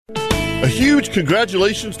A huge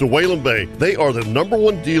congratulations to Whalen Bay. They are the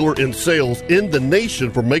 #1 dealer in sales in the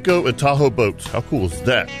nation for Mako and Tahoe boats. How cool is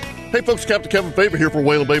that? Hey folks, Captain Kevin Faber here for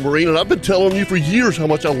Whalen Bay Marine, and I've been telling you for years how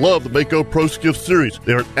much I love the Mako Pro Skiff series.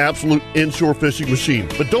 They're an absolute inshore fishing machine.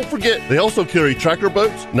 But don't forget, they also carry tracker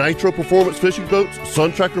boats, Nitro Performance fishing boats,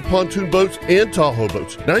 Sun Tracker pontoon boats, and Tahoe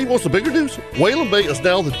boats. Now you want some bigger news? Whalen Bay is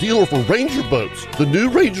now the dealer for Ranger boats. The new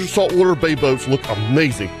Ranger saltwater bay boats look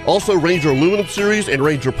amazing. Also Ranger aluminum series and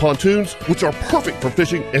Ranger pontoons, which are perfect for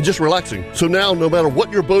fishing and just relaxing. So now, no matter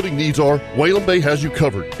what your boating needs are, Whalen Bay has you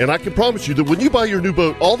covered. And I can promise you that when you buy your new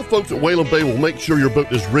boat, all the folks at Whalen Bay will make sure your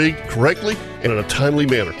boat is rigged correctly and in a timely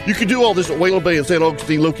manner. You can do all this at Whalen Bay in St.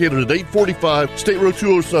 Augustine, located at 845 State Road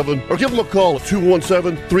 207, or give them a call at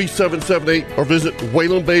 217-3778, or visit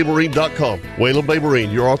WhalenBayMarine.com. Whalen Bay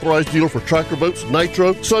Marine, your authorized dealer for tracker boats,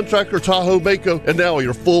 Nitro, Sun Tracker, Tahoe, Mako, and now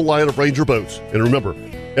your full line of Ranger boats. And remember,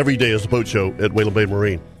 every day is a boat show at Whalen Bay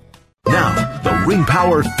Marine. Now, the Ring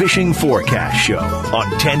Power Fishing Forecast Show on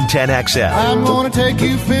 1010XL. I'm gonna take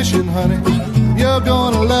you fishing, honey. You're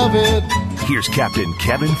gonna love it. Here's Captain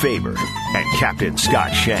Kevin Faber and Captain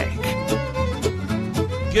Scott Shank.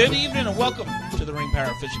 Good evening and welcome to the Ring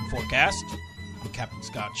Power Fishing Forecast. I'm Captain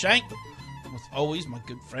Scott Shank. With always my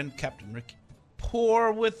good friend Captain Ricky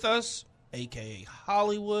Poor with us, a.k.a.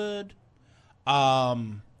 Hollywood.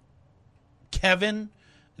 Kevin,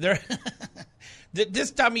 there.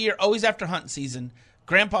 This time of year, always after hunting season,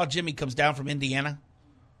 Grandpa Jimmy comes down from Indiana.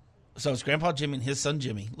 So it's Grandpa Jimmy and his son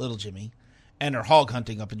Jimmy, little Jimmy, and they're hog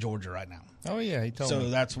hunting up in Georgia right now. Oh, yeah, he told me. So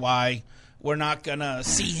that's why we're not going to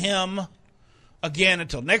see him again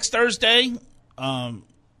until next Thursday.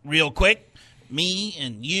 Real quick, me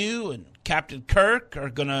and you and Captain Kirk are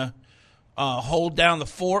going to hold down the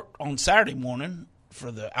fort on Saturday morning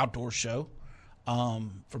for the outdoor show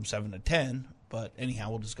from 7 to 10. But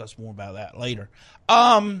anyhow, we'll discuss more about that later.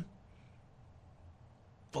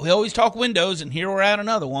 We always talk windows, and here we're at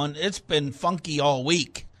another one. It's been funky all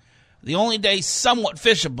week. The only day somewhat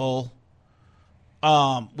fishable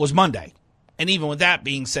was Monday. And even with that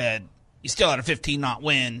being said, you still had a 15-knot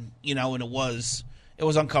wind, and it was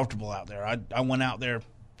uncomfortable out there. I went out there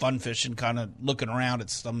fun fishing, kind of looking around at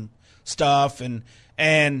some stuff, and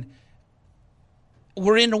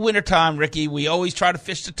we're in the wintertime, Ricky. We always try to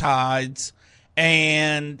fish the tides,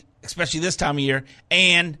 and especially this time of year,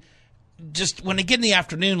 and just when they get in the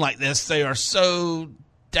afternoon like this, they are so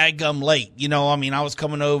daggum late. I was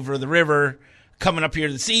coming over the river, coming up here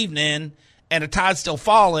this evening, and the tide's still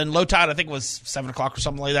falling. Low tide, I think it was 7 o'clock or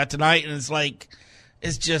something like that tonight, and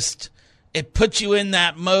it puts you in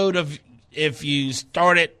that mode of if you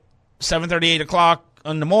start at 7:30, 8 o'clock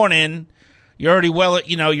in the morning, you're already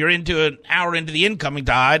you're into an hour into the incoming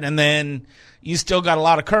tide, and then you still got a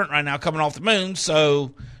lot of current right now coming off the moon,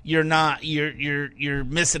 so you're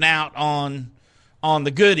missing out on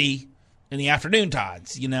the goodie in the afternoon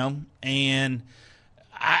tides, and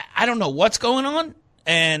I don't know what's going on.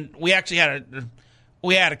 And we actually had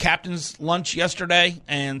a captain's lunch yesterday,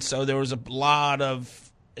 and so there was a lot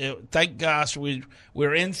of thank gosh we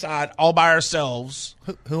were inside all by ourselves.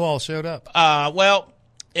 Who all showed up? Well,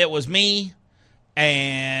 it was me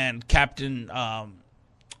and Captain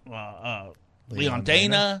Leon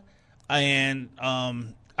Dana, and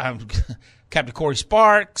Captain Corey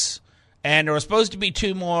Sparks, and there was supposed to be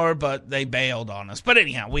two more, but they bailed on us. But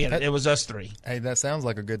anyhow, it was us three. Hey, that sounds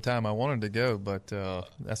like a good time. I wanted to go, but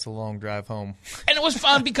that's a long drive home. And it was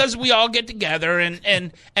fun because we all get together, and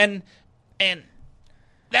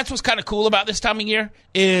that's what's kind of cool about this time of year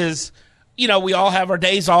is, we all have our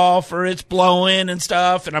days off, or it's blowing and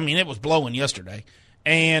stuff. And it was blowing yesterday,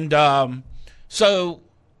 and so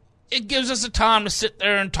it gives us a time to sit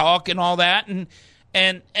there and talk and all that.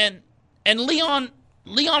 And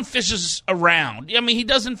Leon fishes around. He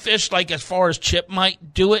doesn't fish like as far as Chip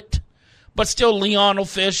might do it, but still Leon will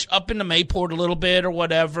fish up into Mayport a little bit or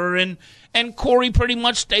whatever. And Corey pretty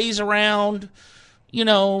much stays around,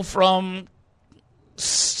 from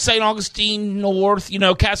St. Augustine north,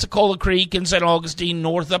 Casacola Creek and St. Augustine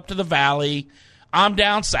north up to the valley. I'm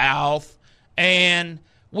down south. And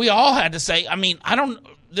we all had to say,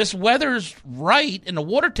 this weather's right and the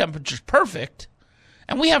water temperature's perfect,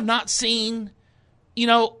 and we have not seen,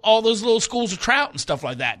 all those little schools of trout and stuff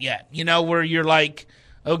like that yet, where you're like,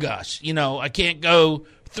 oh gosh, I can't go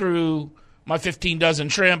through my 15 dozen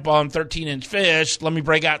shrimp on 13-inch fish. Let me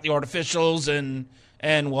break out the artificials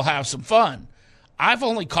and we'll have some fun. I've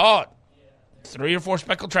only caught 3 or 4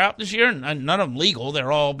 speckled trout this year, and none of them legal.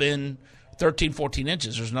 They're all been 13, 14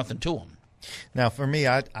 inches. There's nothing to them. Now, for me,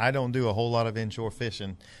 I don't do a whole lot of inshore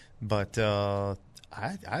fishing, but I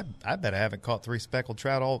bet I haven't caught 3 speckled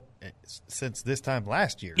trout since this time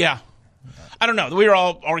last year. Yeah. I don't know. We were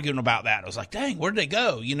all arguing about that. I was like, dang, where'd they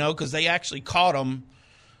go? You know, because they actually caught them.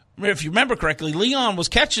 If you remember correctly, Leon was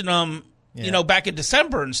catching them, you know, back in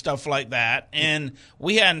December and stuff like that, and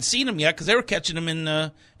we hadn't seen them yet because they were catching them in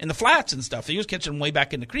the flats and stuff. He was catching them way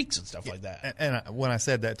back in the creeks and stuff like that. And when I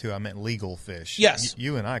said that, too, I meant legal fish. Yes.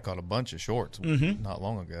 You and I caught a bunch of shorts not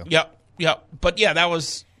long ago. Yep. But, yeah, that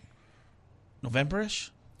was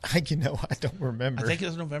November-ish. I don't remember. I think it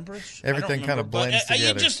was November-ish. Everything kind of blends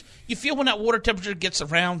together. You feel when that water temperature gets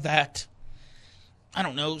around that, I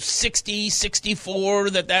don't know, 60, 64,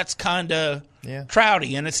 that's kind of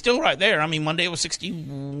trouty. And it's still right there. I mean, Monday it was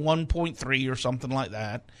 61.3 or something like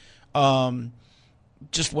that.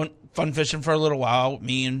 Just went fun fishing for a little while,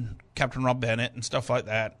 me and Captain Rob Bennett and stuff like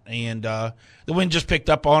that. And the wind just picked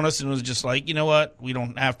up on us and was just like, you know what? We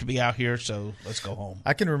don't have to be out here, so let's go home.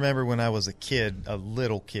 I can remember when I was a kid, a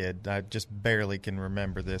little kid. I just barely can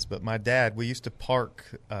remember this. But my dad, we used to park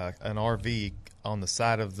an RV on the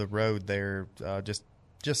side of the road there, just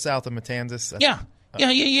south of Matanzas. Yeah.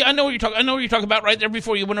 I know what you're talking. I know what you're talking about right there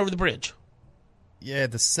before you went over the bridge. Yeah,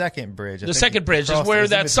 the second bridge. The second bridge is where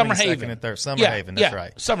that Summer Haven. Summer Haven, that's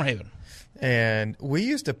right. Summer Haven. And we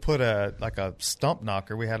used to put a stump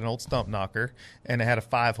knocker. We had an old stump knocker, and it had a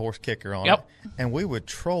 5-horse kicker on it. And we would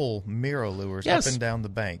troll mirror lures up and down the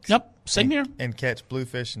banks. Yep, same here. And catch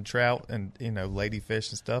bluefish and trout and ladyfish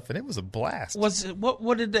and stuff. And it was a blast.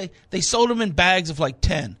 What did they sold them in bags of like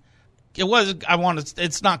 10. It was.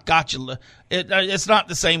 It's not gotcha. It's not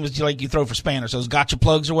the same as you throw for spanners. Those gotcha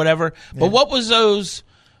plugs or whatever. But what was those?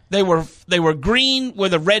 They were green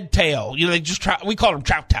with a red tail. We called them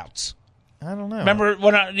trout touts. I don't know. Remember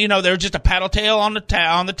when they were just a paddle tail on the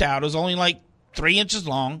tout. It was only like 3 inches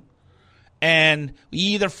long, and we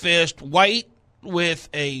either fished white with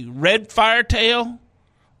a red fire tail,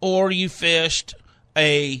 or you fished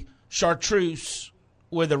a chartreuse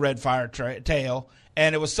with a red fire tail.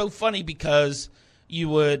 And it was so funny because you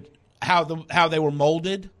would how they were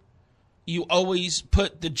molded. You always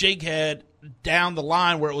put the jig head down the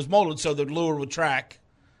line where it was molded, so the lure would track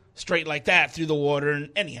straight like that through the water. And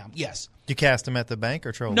anyhow, yes. Did you cast them at the bank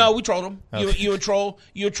or troll them? No, we trolled them. Okay. You would troll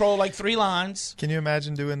like 3 lines. Can you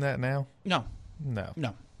imagine doing that now? No. And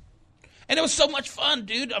it was so much fun,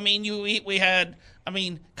 dude. I mean, we had. I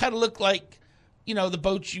mean, kind of looked like. The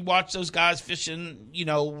boats you watch those guys fishing,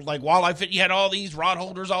 like walleye fit. You had all these rod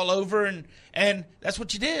holders all over, and that's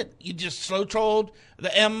what you did. You just slow trolled the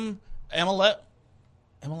M11s.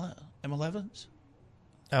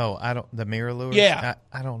 Oh, the mirror lures? Yeah.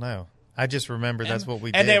 I don't know. I just remember that's what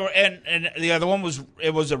we did. And they were, and the other one was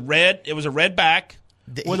a red back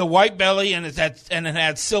with a white belly, and it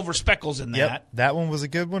had silver speckles in that. Yep, that one was a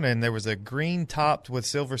good one, and there was a green topped with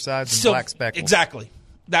silver sides and black speckles. Exactly.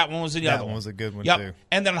 That one was the other one. That one was a good one too.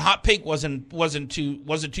 And then hot pink wasn't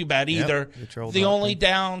too bad either. The only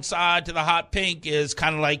downside to the hot pink is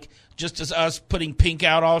kind of like just as us putting pink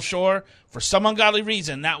out offshore. For some ungodly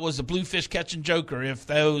reason, that was a bluefish catching joker. If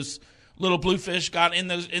those little bluefish got in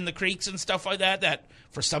the creeks and stuff like that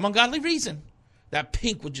for some ungodly reason, that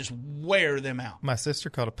pink would just wear them out. My sister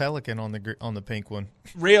caught a pelican on the pink one.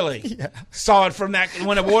 Really? Yeah. Saw it from that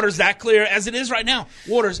when the water's that clear as it is right now.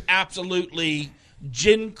 Water's absolutely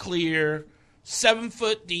gin clear, 7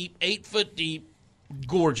 foot deep, 8 foot deep,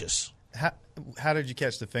 gorgeous. How did you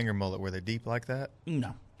catch the finger mullet? Were they deep like that?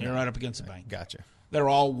 No, they're right up against the bank. Gotcha. They're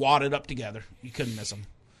all wadded up together. You couldn't miss them.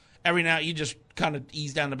 Every now you just kind of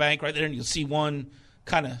ease down the bank right there, and you'll see one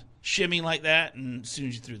kind of shimmy like that. And as soon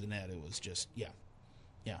as you threw the net, it was just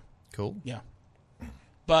cool. Yeah.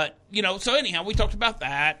 But so anyhow, we talked about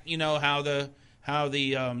that. How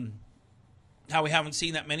we haven't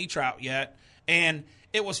seen that many trout yet. And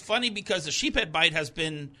it was funny because the sheephead bite has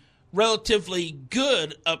been relatively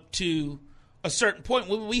good up to a certain point.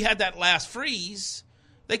 When we had that last freeze,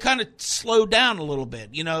 they kind of slowed down a little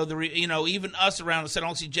bit. Even us around the St.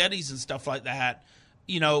 Augustine jetties and stuff like that,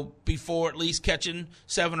 before at least catching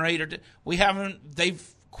 7 or 8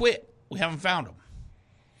 they've quit. We haven't found them.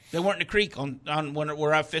 They weren't in the creek on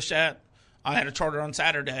where I fished at. I had a charter on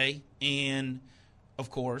Saturday, and of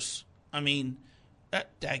course,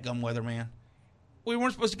 that daggum weather, man. We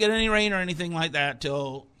weren't supposed to get any rain or anything like that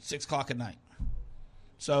till 6 o'clock at night.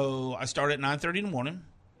 So I started at 9:30 in the morning.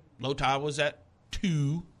 Low tide was at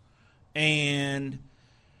 2. And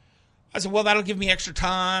I said, well, that'll give me extra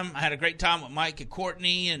time. I had a great time with Mike and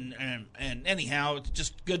Courtney. And anyhow, it's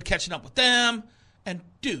just good catching up with them. And,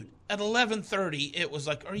 dude, at 11:30, it was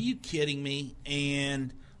like, are you kidding me?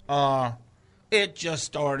 And it just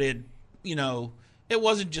started, it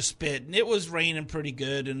wasn't just spitting. It was raining pretty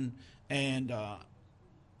good. And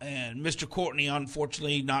Mr. Courtney,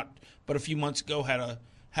 unfortunately, not but a few months ago, had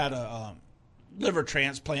had a liver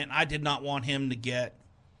transplant. I did not want him to get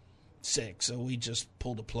sick, so we just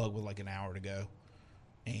pulled the plug with like an hour to go.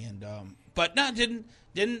 And but no, didn't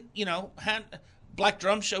had black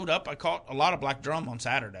drum showed up. I caught a lot of black drum on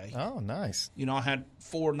Saturday. Oh, nice. I had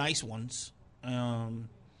 4 nice ones.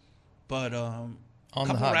 But on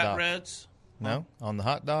couple the hot rat dock. reds. No, on the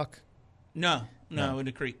hot dock. No, in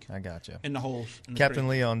the creek. I gotcha. In the holes. In the Captain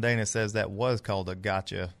creek. Leon Dana says that was called a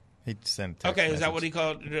gotcha. He sent a text Okay, is that message. what he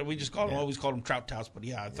called? We just called them. Always called them trout tops, but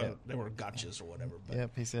yeah, I thought they were gotchas or whatever. But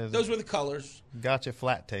Yep, he says those were the colors. gotcha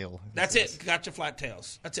flat tail. That's it. Gotcha flat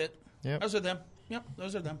tails. That's it. Yep. Those are them. Yep,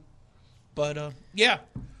 those are them. But yeah.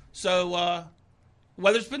 So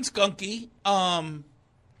weather's been skunky. I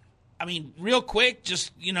mean, real quick,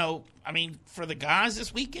 just for the guys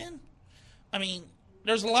this weekend. I mean,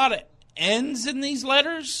 there's a lot of N's in these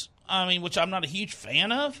letters. I mean, which I'm not a huge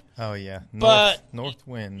fan of. Oh yeah, north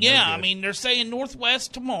wind. Yeah, no I good. mean, they're saying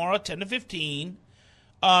northwest tomorrow, 10 to 15,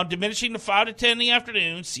 diminishing to 5 to 10 in the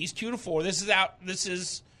afternoon. Seas 2 to 4. This is out. This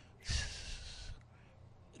is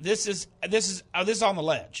on the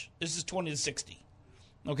ledge. This is 20 to 60.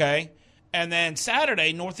 Okay, and then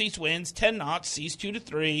Saturday, northeast winds 10 knots, seas 2 to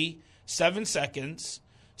 3, 7 seconds.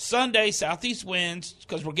 Sunday, southeast winds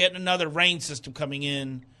because we're getting another rain system coming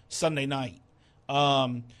in Sunday night.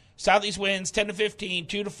 Southeast winds 10 to 15,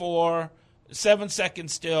 2 to 4, 7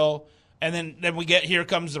 seconds still. And then we get, here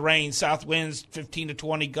comes the rain. South winds 15 to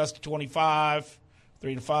 20, gust to 25,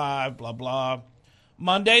 3 to 5, blah, blah.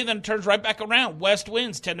 Monday, then it turns right back around. West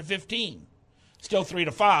winds 10 to 15. Still 3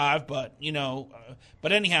 to 5, but,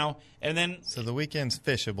 but anyhow. And then. So the weekend's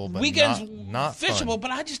fishable, but not fishable, fun. but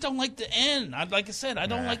I just don't like the N. Like I said, I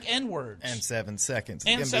don't like N words. And 7 seconds.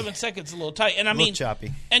 And 7 seconds a little tight. And I mean,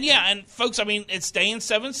 choppy. And yeah, and folks, I mean, it's staying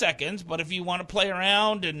 7 seconds, but if you want to play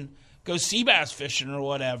around and go sea bass fishing or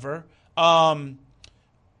whatever, tomorrow's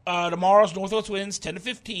northwest winds 10 to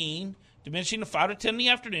 15, diminishing to 5 to 10 in the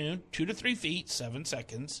afternoon, 2 to 3 feet, 7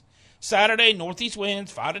 seconds. Saturday, northeast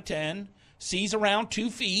winds 5 to 10, seas around 2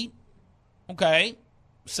 feet, okay,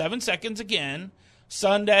 7 seconds again.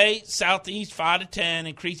 Sunday, southeast 5 to 10,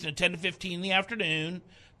 increasing to 10 to 15 in the afternoon,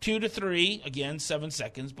 2 to 3, again, 7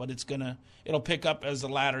 seconds, but it'll pick up as the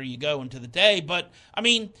latter you go into the day. But, I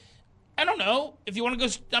mean, I don't know. If you want to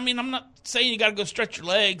go, I mean, I'm not saying you got to go stretch your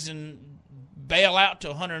legs and bail out to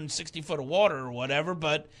 160 foot of water or whatever,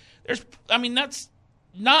 but that's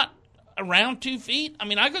not around 2 feet. I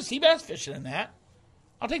mean, I go sea bass fishing in that.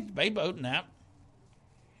 I'll take the bay boat in that.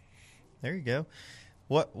 There you go.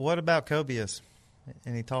 What about cobias?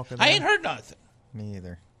 Any talk of that? I ain't heard nothing. Me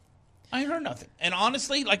either. I ain't heard nothing. And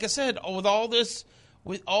honestly, like I said, with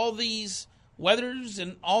all these weathers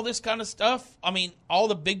and all this kind of stuff, I mean, all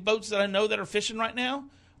the big boats that I know that are fishing right now,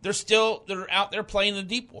 they're out there playing in the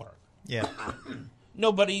deep water. Yeah.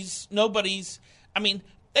 Nobody's. I mean,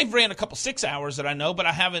 they've ran a couple 6 hours that I know, but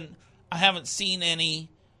I haven't seen any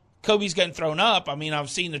cobies getting thrown up. I mean, I've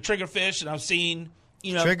seen the triggerfish and I've seen the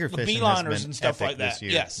beeliners and stuff like that.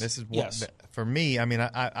 Yes, this is for me. I mean,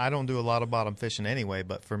 I don't do a lot of bottom fishing anyway,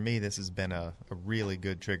 but for me, this has been a really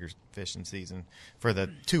good trigger fishing season for the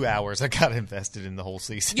 2 hours I got invested in the whole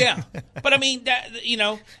season. Yeah, but I mean that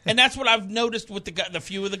and that's what I've noticed with the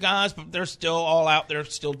few of the guys, but they're still all out there,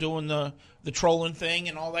 still doing the trolling thing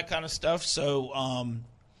and all that kind of stuff. So,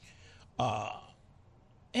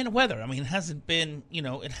 and the weather, I mean, it hasn't been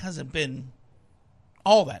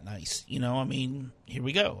all that nice, I mean, here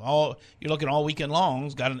we go. You're looking all weekend long.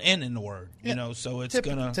 It's got an N in the word, so it's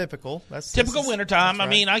typical. That's typical wintertime. Right. I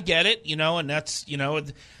mean, I get it, and that's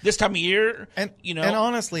this time of year, and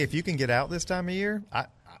honestly, if you can get out this time of year,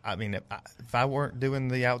 I mean, if I weren't doing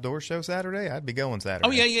the outdoor show Saturday, I'd be going Saturday.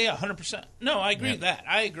 Oh yeah, 100%. No, I agree with that.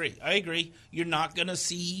 I agree. You're not gonna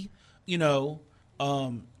see, I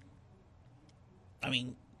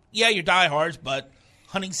mean, yeah, you're diehards, but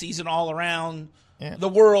hunting season all around. Yeah. The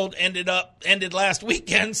world ended last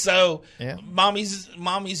weekend, so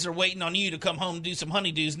mommies are waiting on you to come home and do some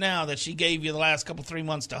honeydews now that she gave you the last 3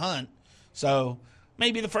 months to hunt. So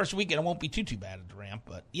maybe the first weekend it won't be too bad at the ramp,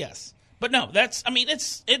 but yes. But no,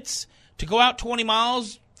 it's to go out 20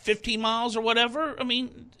 miles, 15 miles or whatever. I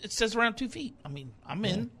mean, it says around 2 feet. I mean, I'm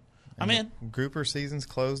in. I'm in. Grouper season's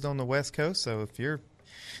closed on the West Coast, so if you're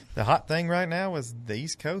the hot thing right now is the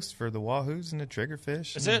East Coast for the wahoos and the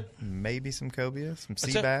triggerfish. That's it. Maybe some cobia, some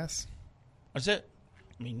sea bass. That's it.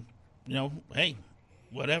 I mean, hey,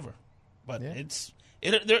 whatever. But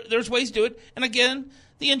there's ways to do it. And again,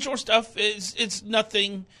 the inshore stuff it's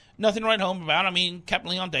nothing to write home about. I mean,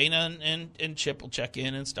 Captain Leon Dana and Chip will check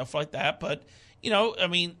in and stuff like that. But I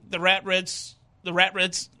mean, the rat reds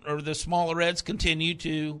or the smaller reds continue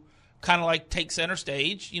to kind of like take center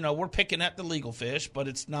stage. We're picking at the legal fish, but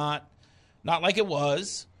it's not like it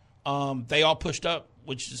was. They all pushed up,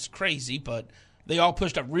 which is crazy, but they all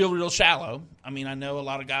pushed up real shallow. I mean, I know a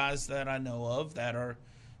lot of guys that I know of that are,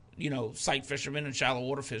 sight fishermen and shallow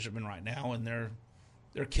water fishermen right now, and they're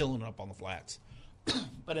killing it up on the flats.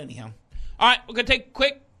 But anyhow, all right, we're gonna take a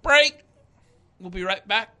quick break. We'll be right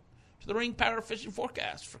back to the Ring Power Fishing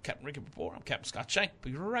Forecast for Captain Ricky Rapport. I'm Captain Scott Shank.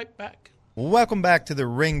 Be right back. Welcome back to the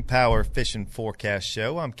Ring Power Fishing Forecast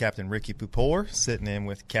Show. I'm Captain Ricky Pupor, sitting in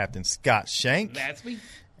with Captain Scott Shank. That's me.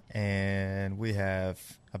 And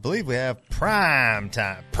I believe we have prime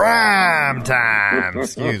time,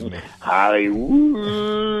 excuse me.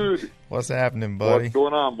 Hollywood. What's happening, buddy? What's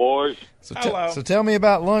going on, boys? So tell me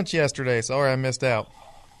about lunch yesterday. Sorry I missed out.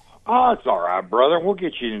 Oh, it's all right, brother. We'll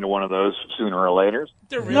get you into one of those sooner or later.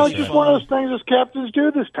 They're really it's just one of those things as captains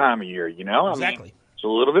do this time of year, Exactly. I mean, it's a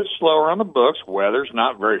little bit slower on the books. Weather's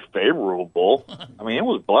not very favorable. I mean, it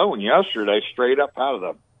was blowing yesterday straight up out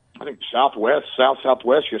of southwest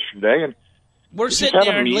yesterday. And we're sitting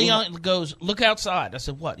there, and Leon goes, "Look outside." I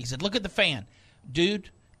said, "What?" He said, "Look at the fan."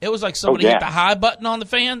 Dude, it was like somebody hit the high button on the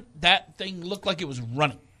fan. That thing looked like it was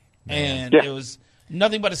running. And it was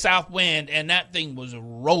nothing but a south wind, and that thing was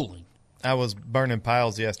rolling. I was burning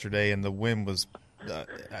piles yesterday, and the wind was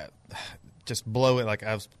just blowing. Like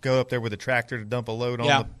I was go up there with a tractor to dump a load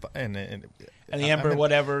on and the ember,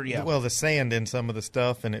 whatever. Yeah. Well, the sand in some of the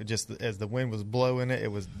stuff, and it just as the wind was blowing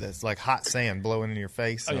it's like hot sand blowing in your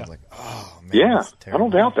face. And I was like, oh man, yeah, I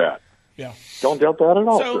don't doubt that. Yeah, don't doubt that at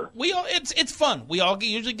all. So sir. It's fun. We all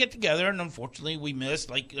usually get together, and unfortunately, we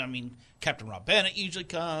missed. Captain Rob Bennett usually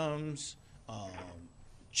comes.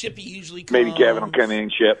 Chippy usually comes. Maybe Kevin will come in,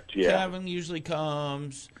 Chip. Yeah, Kevin usually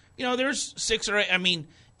comes. There's 6 or 8. I mean,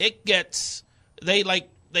 it gets they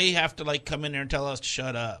have to come in there and tell us to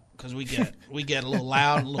shut up because we get a little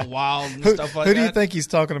loud, and a little wild, and stuff like that. Who do you think he's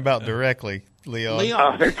talking about directly,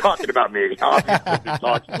 Leon? They're talking about me.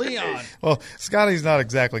 Leon. Well, Scotty's not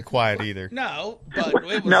exactly quiet either. No, but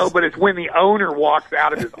but it's when the owner walks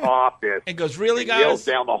out of his office and goes, "Really, guys?" Yells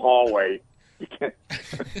down the hallway.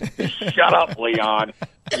 Shut up, Leon.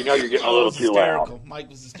 You're getting a little too loud. Mike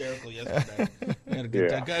was hysterical yesterday. We had a good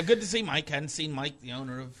time. Good to see Mike. Hadn't seen Mike, the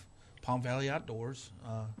owner of Palm Valley Outdoors.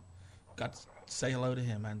 Got to say hello to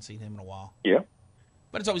him. I hadn't seen him in a while. Yeah.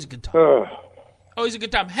 But it's always a good time. Always a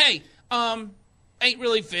good time. Hey, ain't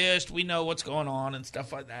really fished. We know what's going on and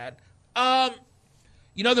stuff like that.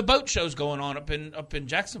 The boat show's going on up in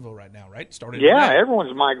Jacksonville right now, right? Started. Yeah,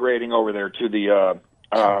 everyone's migrating over there to the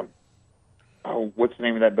what's the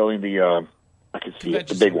name of that building? I can see it,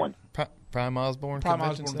 the big one. Prime Osborne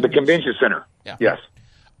Convention Center? The convention center. Yeah. Yes.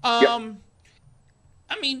 I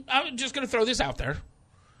mean, I'm just going to throw this out there.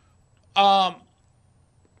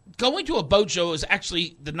 Going to a boat show is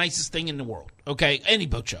actually the nicest thing in the world, okay? Any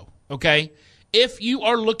boat show, okay? If you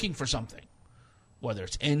are looking for something, whether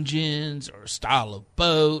it's engines or a style of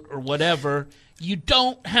boat or whatever, you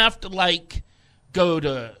don't have to, go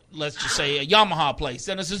to, let's just say, a Yamaha place,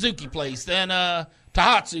 then a Suzuki place, then a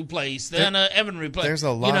Tohatsu place, then a Evinrude place. There's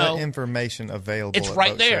a lot of information available. It's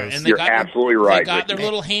right there, shows. and You're absolutely right. They got their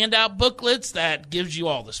little handout booklets that gives you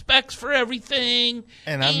all the specs for everything.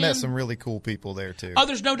 And I've met some really cool people there too. Oh,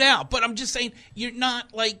 there's no doubt. But I'm just saying, you're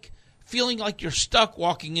not feeling like you're stuck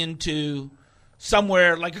walking into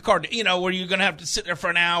somewhere like a car, where you're going to have to sit there for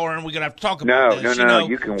an hour and we're going to have to talk about this. No.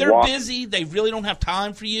 You can They're walk. busy. They really don't have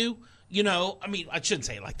time for you. I mean, I shouldn't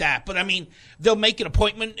say it like that, but I mean, they'll make an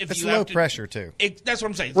appointment if it's you low have to. Pressure too. That's what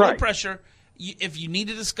I'm saying. It's right. Low pressure. If you need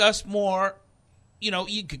to discuss more,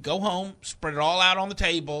 you could go home, spread it all out on the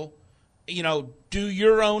table, do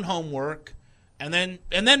your own homework, and then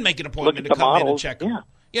make an appointment to come in and check them.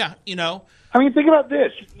 Yeah. I mean, think about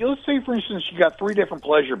this. Let's say, for instance, you got 3 different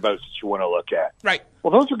pleasure boats that you want to look at. Right.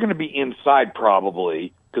 Well, those are going to be inside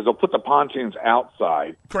probably because they'll put the pontoons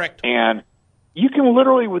outside. Correct. And you can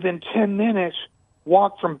literally, within 10 minutes,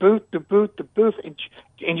 walk from booth to booth to booth and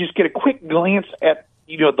just get a quick glance at,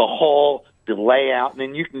 the hull, the layout, and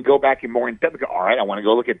then you can go back in more in depth and go, all right, I want to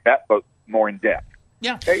go look at that boat more in depth.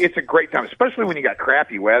 Yeah. It's a great time, especially when you got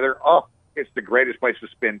crappy weather. Oh, it's the greatest place to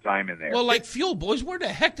spend time in there. Well, like fuel, boys, where the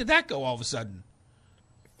heck did that go all of a sudden?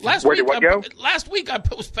 Where did what go? Last week I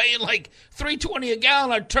was paying $3.20 a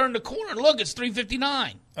gallon. I turned the corner and look, it's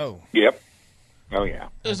 $3.59. Oh. Yep. Oh, yeah.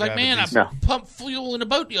 It was like, man, I pumped fuel in a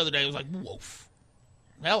boat the other day. It was like, woof.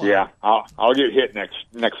 Hello. Yeah, I'll get hit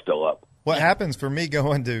next fill up. What happens for me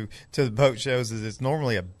going to the boat shows is it's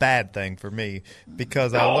normally a bad thing for me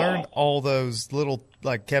because I learned all those little,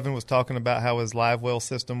 like Kevin was talking about how his live well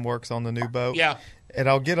system works on the new boat. Yeah. And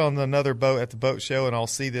I'll get on another boat at the boat show and I'll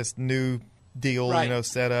see this new deal, Right.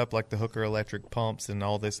 set up, like the hooker electric pumps and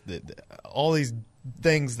all this, all these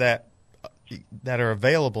things that are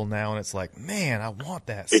available now, and it's like, man, I want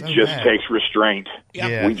that. It so just bad. takes restraint.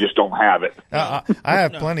 Yeah. We just don't have it. I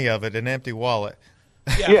have plenty of it, an empty wallet.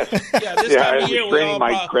 Yeah. Yes. Yeah, this Yeah, time I'm of year, we restraining all,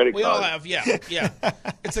 my credit we all card. have, yeah.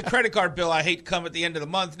 It's a credit card bill I hate to come at the end of the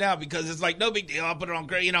month now because it's like, no big deal. I'll put it on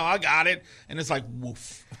credit. I got it. And it's like,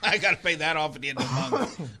 woof. I got to pay that off at the end of the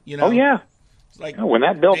month. Oh, yeah. It's like, When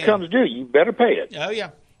that bill damn. comes due, you better pay it. Oh, yeah.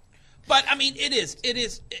 But, I mean, it's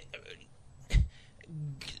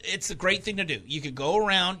a great thing to do. You could go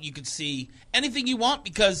around, you could see anything you want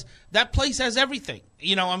because that place has everything.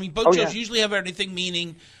 Boat shows usually have everything,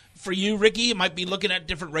 meaning for you, Ricky, it might be looking at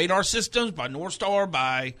different radar systems by North Star,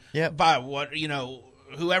 by what,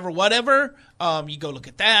 whoever, whatever. You go look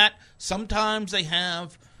at that. Sometimes they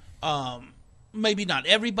have, maybe not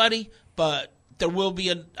everybody, but there will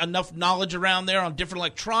be enough knowledge around there on different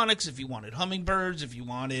electronics if you wanted hummingbirds, if you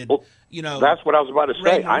wanted, That's what I was about to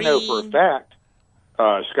say. Red I know for a Marine. fact,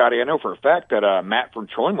 Scotty, I know for a fact that Matt from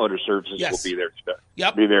Troy Motor Services Yes. will be there today.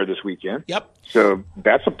 Yep. Be there this weekend. Yep. So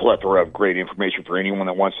that's a plethora of great information for anyone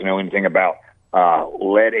that wants to know anything about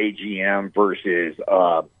lead AGM versus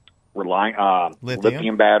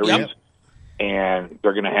lithium batteries. Yep. And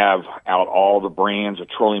they're going to have out all the brands of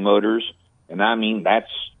Troy Motors. And I mean, that's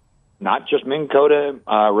not just Minn Kota,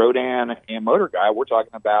 Rodan, and Motor Guy. We're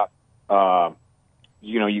talking about,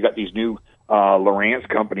 you got these new Lowrance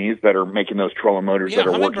companies that are making those trolling motors that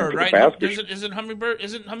are working for Hummingbird, the right? bass fishing. Isn't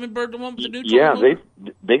Hummingbird the one with the new Yeah, trolling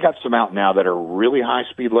motor? they got some out now that are really high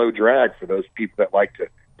speed, low drag for those people that like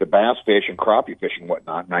to bass fish and crappie fish and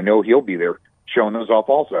whatnot. And I know he'll be there showing those off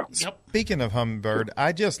also. Yep. Speaking of Hummingbird,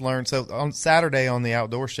 I just learned. So on Saturday on the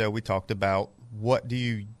outdoor show, we talked about what do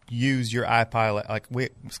you use your iPilot. Like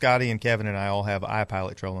Scotty and Kevin and I all have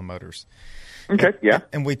iPilot trolling motors. Okay, yeah.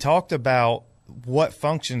 And we talked about what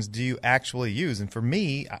functions do you actually use. And for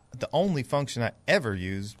me, the only function I ever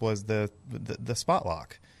used was the spot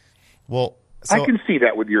lock. Well, so, I can see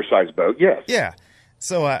that with your size boat, yes. yeah.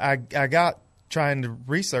 So I got trying to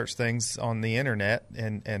research things on the internet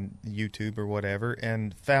and YouTube or whatever,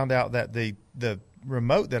 and found out that the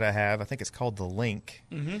remote that I have, I think it's called the Link,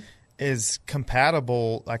 is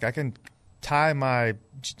compatible. Like I can tie my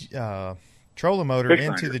trolling motor Fish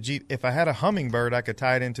into finder. the G. If I had a Hummingbird, I could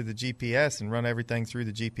tie it into the GPS and run everything through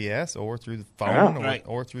the GPS or through the phone Right.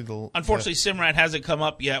 or through the. Unfortunately, Simrad hasn't come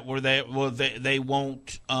up yet where they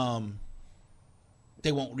won't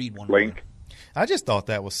read one. Link. I just thought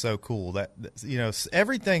that was so cool that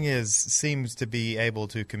everything seems to be able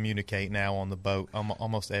to communicate now on the boat,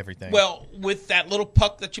 almost everything. Well, with that little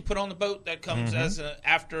puck that you put on the boat that comes as a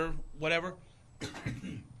after whatever,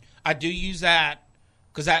 I do use that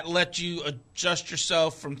because that lets you adjust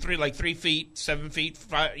yourself from 3 feet, 7 feet.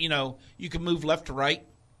 5, you can move left to right.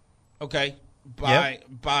 Okay, by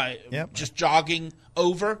just jogging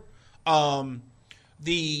over.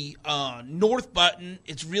 The north button,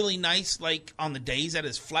 it's really nice, like on the days that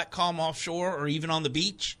it's flat calm offshore or even on the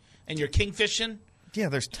beach and you're king fishing. Yeah,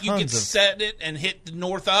 there's tons You can of set it and hit the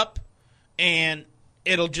north up, and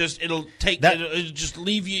it'll just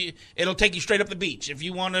leave you. It'll take you straight up the beach. If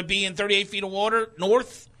you want to be in 38 feet of water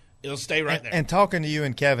north, it'll stay right there. And talking to you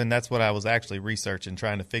and Kevin, that's what I was actually researching,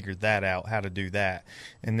 trying to figure that out, how to do that.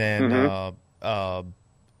 And then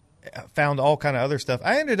found all kind of other stuff.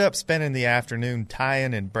 I ended up spending the afternoon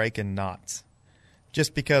tying and breaking knots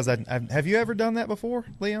just because have you ever done that before,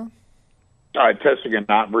 Leon? Testing a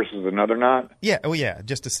knot versus another knot. Yeah. Oh, yeah.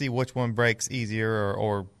 Just to see which one breaks easier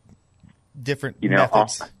or different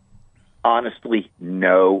methods. Honestly,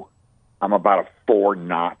 no. I'm about a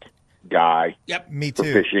 4-knot guy. Yep. Me For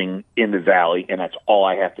too. fishing in the valley, and that's all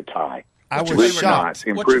I have to tie. I was River shocked. knots, What's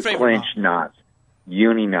your improved favorite clinch knots,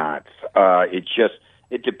 uni knots.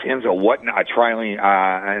 It depends on what a trilene,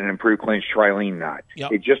 an improved clinch trilene knot.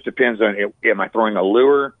 Yep. It just depends on am I throwing a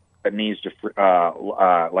lure that needs to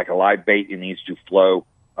like a live bait, it needs to flow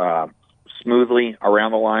smoothly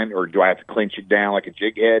around the line, or do I have to clinch it down like a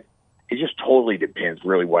jig head? It just totally depends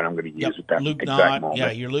really what I'm going to use at that loop exact knot. moment.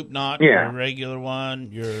 Yeah, your loop knot, Yeah. your regular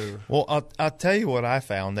one, your Well, I'll tell you what I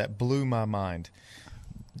found that blew my mind.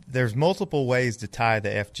 There's multiple ways to tie the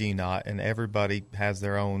FG knot, and everybody has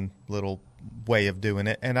their own little way of doing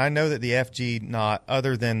it. And I know that the FG knot,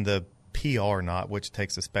 other than the PR knot, which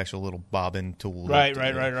takes a special little bobbin tool. right.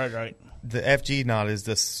 The FG knot is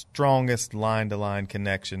the strongest line-to-line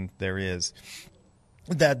connection there is.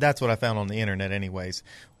 That's what I found on the internet anyways.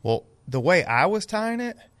 Well, the way I was tying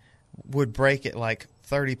it would break at like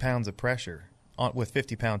 30 pounds of pressure with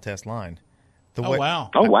 50-pound test line. Wow.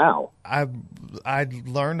 Oh, wow. I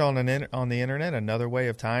learned on the internet another way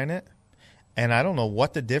of tying it, And I don't know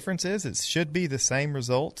what the difference is. It should be the same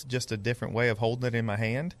result, just a different way of holding it in my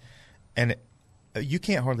hand. And you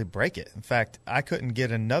can't hardly break it. In fact, I couldn't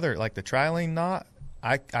get another, like the trilene knot,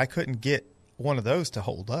 I couldn't get one of those to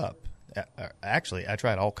hold up. Actually, I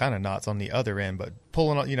tried all kind of knots on the other end, but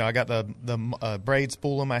pulling on, I got the braid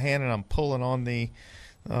spool in my hand, and I'm pulling on the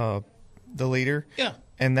leader. Yeah.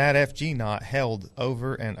 And that FG knot held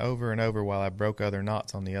over and over and over while I broke other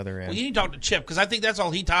knots on the other end. Well, you need to talk to Chip, because I think that's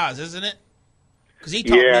all he ties, isn't it? Because he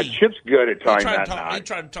taught me. Yeah, Chip's good at tying that knot. He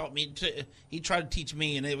tried to talk me. He tried to teach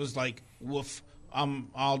me, and it was like, woof.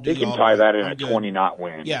 I'll do. He can tie that in a 20-knot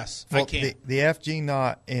wind. Yes, well, I can. The FG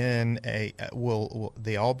knot in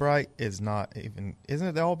the Albright is not even. Isn't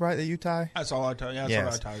it the Albright that you tie? That's all I tie. Yeah,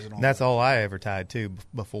 that's what I tie. That's all I ever tied to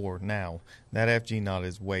before. Now that FG knot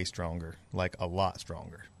is way stronger, like a lot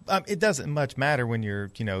stronger. It doesn't much matter when you're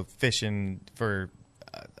fishing for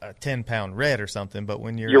a 10-pound red or something, but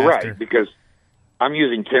when you're right, because I'm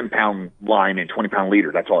using 10-pound line and 20-pound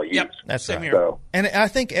leader. That's all I use. Yep, that's same right. here. So, and I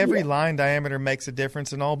think every line diameter makes a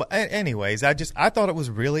difference and all. But anyways, I thought it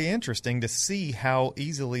was really interesting to see how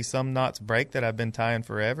easily some knots break that I've been tying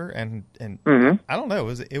forever. And I don't know,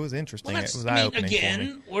 it was interesting. Well, it was eye-opening again, for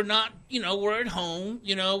me. we're not, we're at home.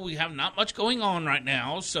 We have not much going on right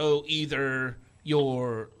now. So either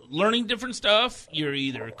you're learning different stuff, you're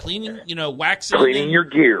either cleaning, waxing. Cleaning your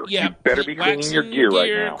gear. Yeah, you better be cleaning your gear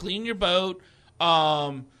right now. Clean your boat.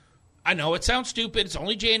 I know it sounds stupid. It's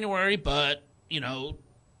only January, but go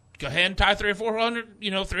ahead and tie 300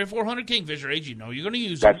 or 400 kingfisher eggs. You're going to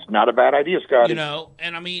use them. That's not a bad idea, Scotty.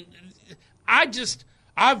 And I mean,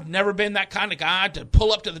 I've never been that kind of guy to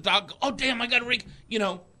pull up to the dock. Go, oh damn, I got to rig.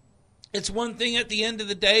 It's one thing at the end of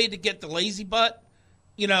the day to get the lazy butt.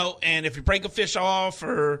 And if you break a fish off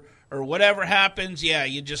or whatever happens, yeah,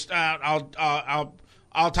 you just I'll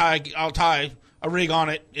tie a rig on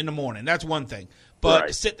it in the morning. That's one thing. But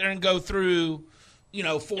to sit there and go through,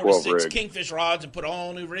 4 to 6 rigs. kingfish rods and put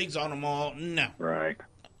all new rigs on them all, no. Right.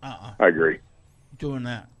 I agree. Doing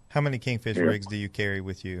that. How many kingfish rigs do you carry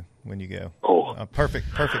with you when you go? Oh, a perfect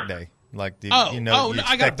day. Like I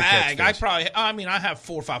got a bag. I have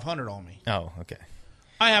 400 or 500 on me. Oh, okay.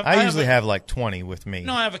 I usually have like 20 with me.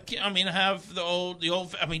 No, I have the old.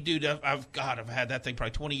 Dude, I've had that thing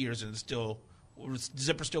probably 20 years and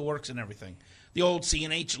zipper still works and everything. The old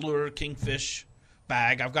C&H lure kingfish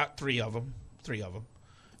bag. I've got 3 of them.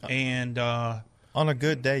 And on a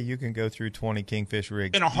good day, you can go through 20 kingfish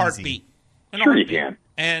rigs in a heartbeat. Sure you can.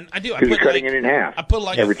 And I do. I put put cutting it in half. I put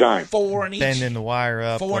like every time. 4 in each. Bending the wire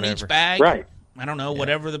up. 4 in each bag. Right. I don't know,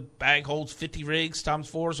 whatever the bag holds, 50 rigs times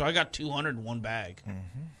 4, so I got 200 in one bag.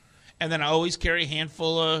 Mm-hmm. And then I always carry a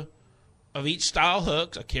handful of each style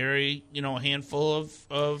hooks. I carry, a handful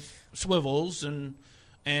of swivels and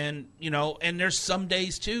there's some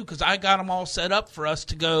days too, because I got them all set up for us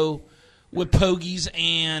to go with pogies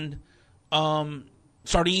and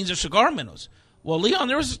sardines or cigar minnows. Well, Leon,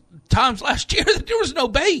 there was times last year that there was no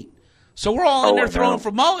bait. So we're all in there throwing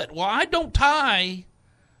for mullet. Well, I don't tie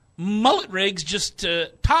mullet rigs just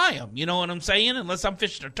to tie them, you know what I'm saying, unless I'm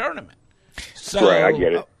fishing a tournament. So, right, I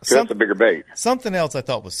get it. That's a bigger bait. Something else I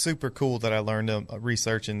thought was super cool that I learned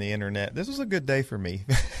researching the internet. This was a good day for me.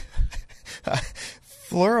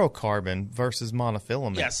 Fluorocarbon versus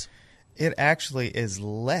monofilament. Yes. It actually is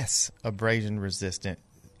less abrasion resistant.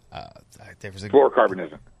 Fluorocarbon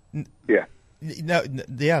isn't. Yeah. No,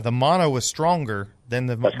 yeah, the mono was stronger than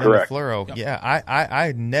the fluoro. Yep. Yeah,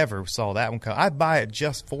 I never saw that one come. I buy it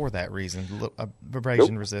just for that reason,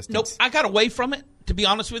 abrasion resistance. Nope, I got away from it, to be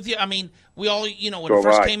honest with you. I mean, we all, when it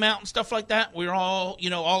first came out and stuff like that, we were all,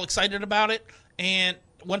 all excited about it. And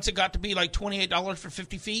once it got to be like $28 for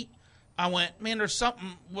 50 feet, I went, man, there's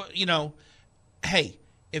something, hey,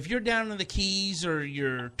 if you're down in the Keys or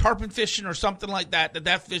you're tarpon fishing or something like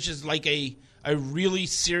that fish is like a really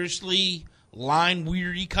seriously line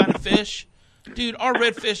weary kind of fish, dude, our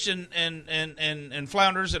redfish and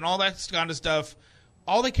flounders and all that kind of stuff,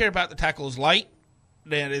 all they care about the tackle is light,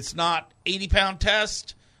 and it's not 80-pound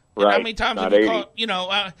test. Right. How many times have you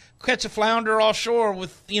caught, catch a flounder offshore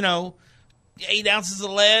with, 8 ounces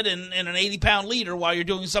of lead and an 80-pound leader while you're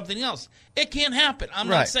doing something else? It can't happen. I'm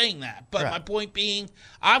not saying that. But my point being,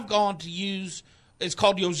 I've gone to use, it's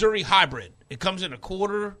called Yozuri Hybrid. It comes in a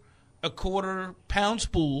quarter pound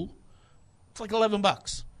spool. It's like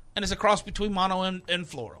 $11, and it's a cross between mono and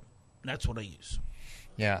fluoro. That's what I use.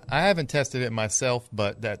 Yeah, I haven't tested it myself,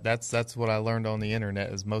 but that's what I learned on the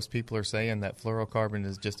internet. Is most people are saying that fluorocarbon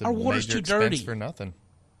is just a major expense for nothing.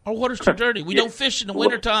 Our water's too dirty. We don't fish in the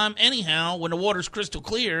wintertime anyhow when the water's crystal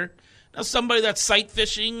clear. Now, somebody that's sight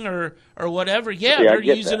fishing or whatever, they're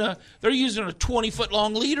using a 20-foot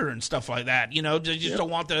long leader and stuff like that. You know, they just don't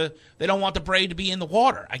want the braid to be in the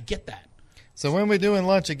water. I get that. So when we doing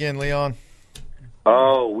lunch again, Leon?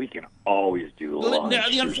 Oh, we can always do lunch. Now,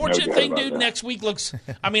 the unfortunate thing, dude, next week looks.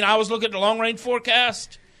 I mean, I was looking at the long range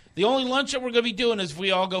forecast. The only lunch that we're going to be doing is if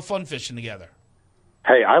we all go fun fishing together.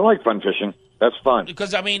 Hey, I like fun fishing. That's fun.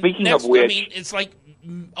 Because I mean, Speaking of which, it's like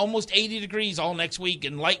almost 80 degrees all next week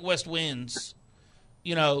and light west winds.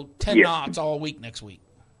 10 knots all week next week.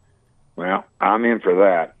 Well, I'm in for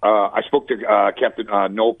that. I spoke to Captain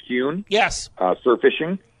Noel Kuhn. Yes. Surf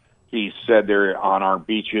fishing. He said they're on our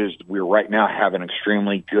beaches. We're right now having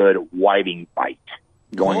extremely good whiting bite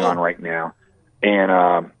going on right now.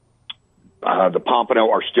 And the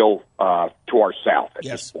pompano are still to our south at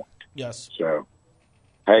this point. Yes. So,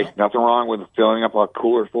 hey, nothing wrong with filling up a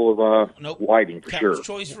cooler full of whiting for Captain's sure.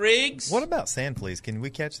 Choice rigs. What about sand fleas? Can we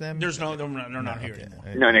catch them? They're not here anymore.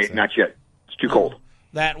 No, not yet. It's too cold.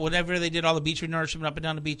 That whenever they did all the beach renourishment up and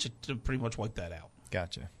down the beach, it pretty much wiped that out.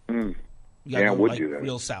 Gotcha. Yeah, we'll do that.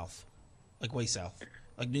 Real south, like way south,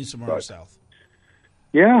 like New Smyrna south.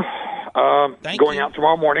 Yeah. Going out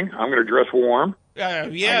tomorrow morning. I'm going to dress warm.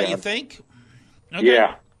 You think? Okay.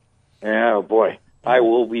 Yeah. Oh, boy. I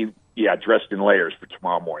will be, dressed in layers for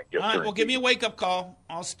tomorrow morning. All right, well, give me a wake-up call.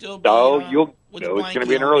 I'll still be it's going to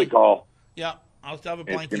be an early call. Yeah, I'll still have a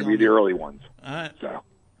blanket. It's going to be the early ones. All right. So.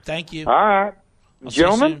 Thank you. All right.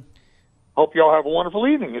 Gentlemen, hope you all have a wonderful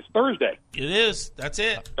evening. It's Thursday. It is. That's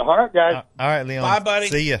it. All right, guys. All right, Leon. Bye, buddy.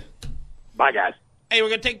 See ya. Bye, guys. Hey, we're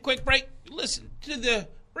going to take a quick break. Listen to the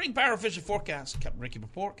Ring Power Fishing Forecast. Captain Ricky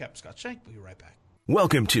Report, Captain Scott Shank. We'll be right back.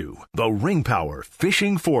 Welcome to the Ring Power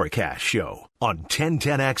Fishing Forecast Show on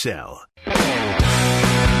 1010XL.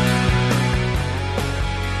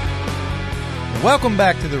 Welcome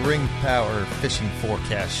back to the Ring Power Fishing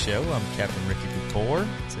Forecast Show. I'm Captain Ricky Boutor,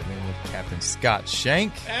 sitting in with Captain Scott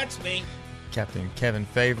Shank. That's me. Captain Kevin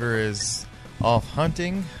Favor is off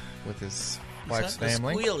hunting with his wife's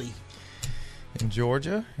family in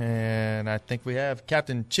Georgia. And I think we have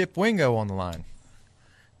Captain Chip Wingo on the line.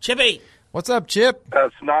 Chippy. What's up, Chip?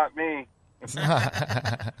 That's not me.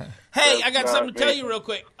 Hey, I got something to tell you real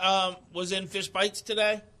quick. Was in Fish Bites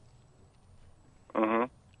today. Mm-hmm.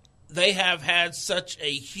 They have had such a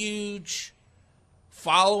huge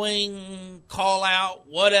following, call out,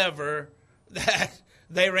 whatever, that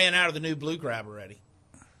they ran out of the new blue crab already.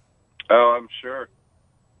 Oh, I'm sure.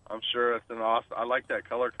 It's an awesome. I like that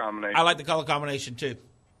color combination. I like the color combination too.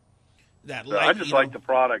 I just like the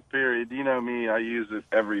product. Period. You know me. I use it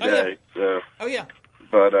every day. Yeah. So. Oh yeah.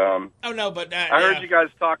 But I heard you guys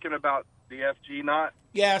talking about the FG knot.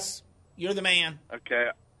 Yes, you're the man. Okay.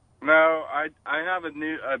 No, I have a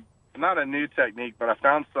new, not a new technique, but I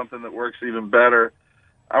found something that works even better.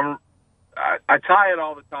 I tie it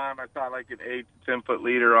all the time. I tie like an 8 to 10 foot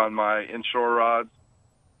leader on my inshore rods,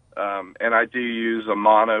 and I do use a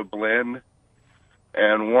mono blend.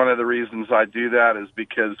 And one of the reasons I do that is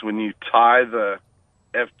because when you tie the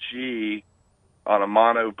FG on a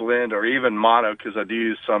mono blend, or even mono, because I do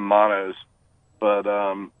use some monos, but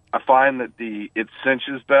I find that it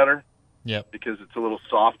cinches better. Yep. Because it's a little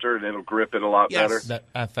softer and it'll grip it a lot better.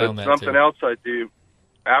 I found that something too. else I do,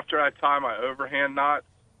 after I tie my overhand knot,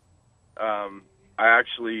 I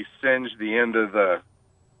actually singe the end of the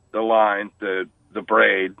line, the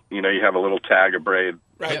braid. You know, you have a little tag of braid.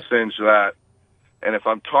 Right. I singe that. And if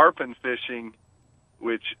I'm tarpon fishing,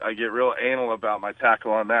 which I get real anal about my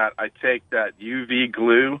tackle on that, I take that UV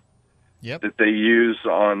glue that they use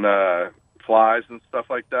on flies and stuff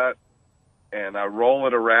like that, and I roll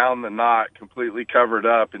it around the knot completely covered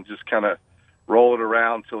up and just kind of roll it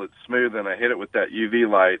around till it's smooth, and I hit it with that UV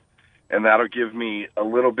light, and that'll give me a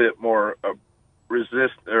little bit more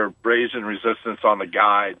abrasion resistance on the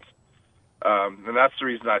guides. And that's the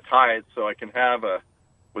reason I tie it, so I can have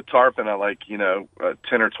with tarpon, I like, a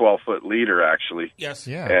 10 or 12 foot leader actually. Yes.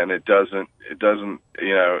 Yeah. And it doesn't,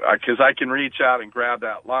 because I can reach out and grab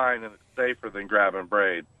that line, and it's safer than grabbing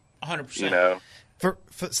braid. 100%. For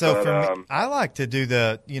me, I like to do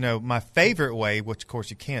my favorite way, which of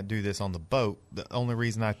course you can't do this on the boat. The only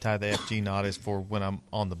reason I tie the FG knot is for when I'm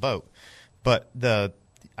on the boat. But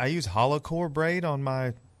I use hollow core braid on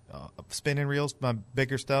my spinning reels, my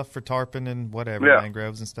bigger stuff for tarpon and whatever,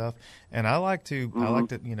 mangroves and stuff. And I like to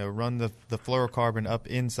run the fluorocarbon up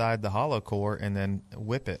inside the hollow core and then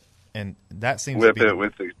whip it. And that seems to be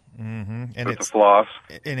with the and with the floss.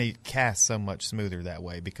 And it casts so much smoother that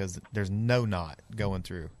way because there's no knot going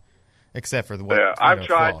through, except for the I've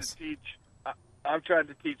tried floss. I've tried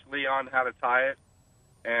to teach Leon how to tie it,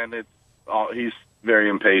 and he's very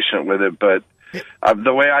impatient with it. But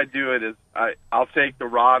The way I do it is I'll take the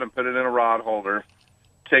rod and put it in a rod holder,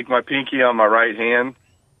 take my pinky on my right hand,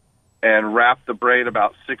 and wrap the braid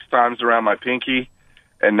about 6 times around my pinky,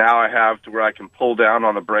 and now I have to where I can pull down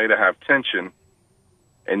on the braid. I have tension,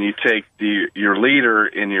 and you take your leader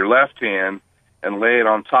in your left hand and lay it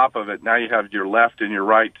on top of it. Now you have your left and your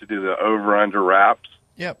right to do the over-under wraps.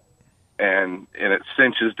 Yep. And it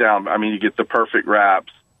cinches down. I mean, you get the perfect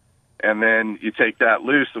wraps. And then you take that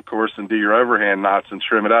loose, of course, and do your overhand knots and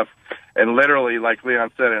trim it up. And literally, like Leon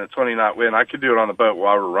said, in a 20-knot wind, I could do it on the boat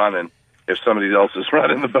while we're running if somebody else is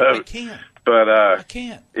running the boat. I can't. But I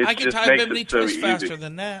can't. I can tie Bimini twist faster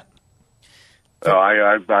than that. Oh,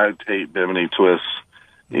 I hate Bimini twists.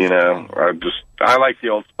 You know, I like the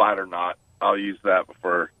old spider knot. I'll use that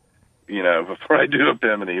before I do a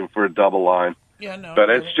Bimini for a double line. Yeah, no. But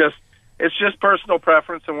it's just personal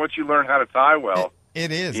preference and what you learn how to tie well.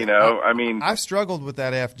 It is. You know, I mean, I've struggled with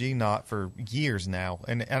that FG knot for years now,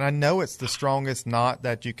 and I know it's the strongest knot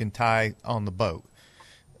that you can tie on the boat.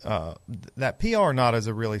 That PR knot is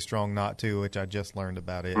a really strong knot too, which I just learned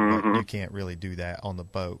about it. But you can't really do that on the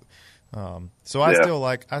boat. So I still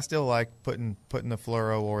like putting the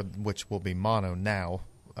fluoro, or which will be mono now,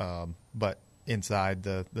 but inside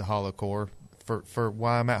the hollow core for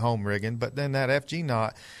while I'm at home rigging. But then that FG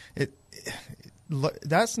knot,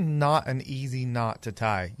 that's not an easy knot to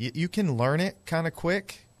tie. You can learn it kind of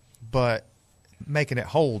quick, but making it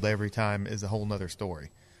hold every time is a whole nother story.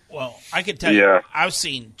 Well, I can tell you, I've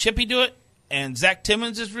seen Chippy do it, and Zach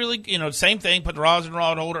Timmons is really, same thing, put the rods in the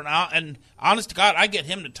rod holder, and honest to God, I get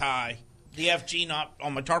him to tie the FG knot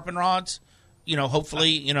on my tarpon rods.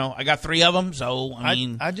 Hopefully, I got 3 of them, so,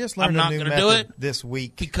 I just learned I'm not going to do it this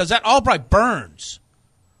week. Because that Albright burns.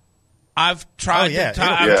 I've tried to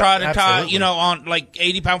tie, on like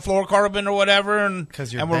 80-pound fluorocarbon or whatever, and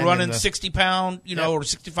we're running 60-pound, or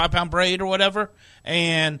 65-pound braid or whatever.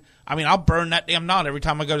 And I'll burn that damn knot every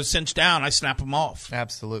time I go to cinch down. I snap them off.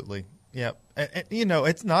 Absolutely. Yep. And,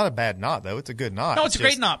 it's not a bad knot though. It's a good knot. No, it's a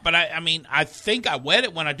great knot. But I think I wet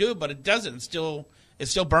it when I do it, but it doesn't. It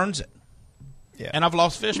still burns it. Yeah. And I've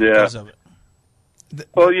lost fish because of it.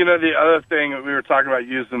 Well, the other thing that we were talking about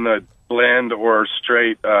using the blend or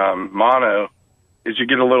straight mono is you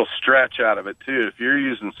get a little stretch out of it too. If you're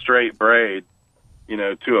using straight braid,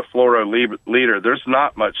 to a fluoro leader, there's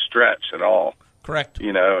not much stretch at all. Correct.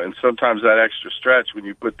 And sometimes that extra stretch when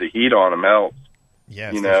you put the heat on them helps.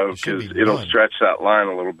 Yes, because it'll stretch that line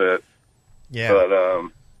a little bit. Yeah. But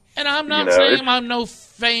and I'm not saying I'm no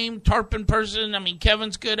famed tarpon person.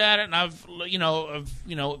 Kevin's good at it, and I've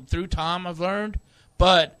through Tom I've learned.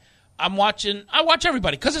 But I watch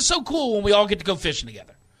everybody because it's so cool when we all get to go fishing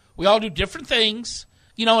together. We all do different things,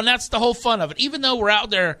 and that's the whole fun of it. Even though we're out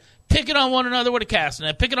there picking on one another with a casting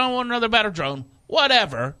net, picking on one another about a drone,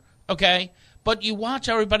 whatever, okay? But you watch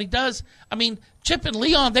how everybody does. Chip and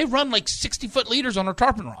Leon, they run like 60-foot leaders on their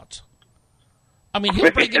tarpon rods.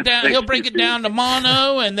 He'll break it down. He'll break it down to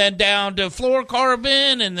mono, and then down to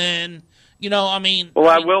fluorocarbon, and then Well,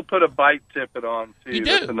 I will put a bite tippet on too. You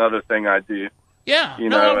do. That's another thing I do. Yeah,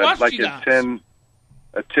 I like a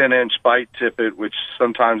 10-inch bite tippet, which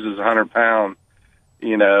sometimes is 100 pound.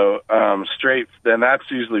 Straight. Then that's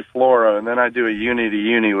usually fluoro, and then I do a uni to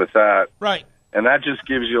uni with that. Right. And that just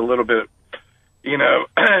gives you a little bit,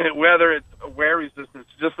 whether it's wear resistance, it's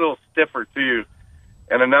just a little stiffer too.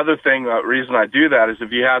 And another thing, reason I do that is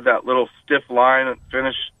if you have that little stiff line and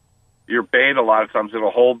finish your bait, a lot of times it'll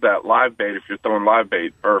hold that live bait. If you're throwing live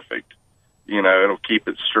bait, perfect. It'll keep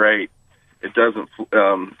it straight. It doesn't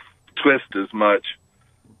twist as much.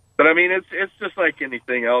 But it's just like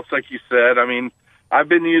anything else. Like you said, I've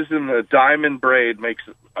been using the diamond braid. Makes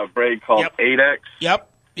a braid called 8X. Yep.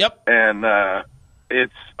 And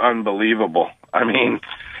it's unbelievable. I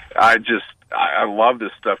love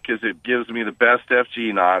this stuff because it gives me the best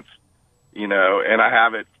FG knots, and I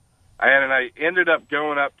have it. I ended up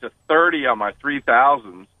going up to 30 on my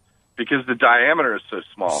 3000s because the diameter is so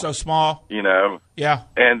small. So small. Yeah.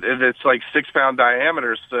 And it's like 6-pound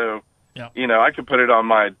diameter, so I could put it on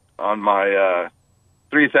my 3000s,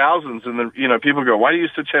 and then people go, "Why do you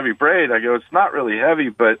use such heavy braid?" I go, "It's not really heavy,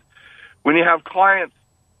 but when you have clients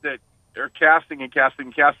that are casting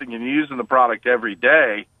and using the product every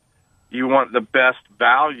day, you want the best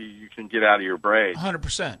value you can get out of your braid.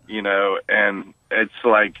 100%. And it's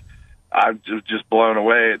like I'm just blown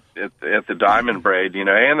away at the diamond braid,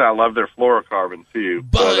 and I love their fluorocarbon too.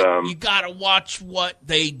 But you got to watch what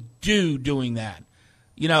they do doing that.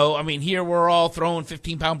 Here we're all throwing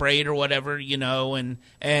 15-pound braid or whatever,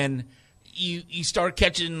 and you start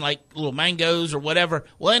catching like little mangoes or whatever.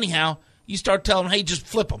 Well, anyhow, you start telling them, hey, just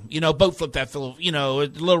flip them, boat flip that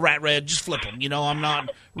little rat red, just flip them. I'm not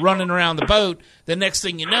running around the boat. The next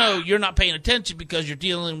thing you know, you're not paying attention because you're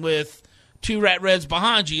dealing with 2 rat reds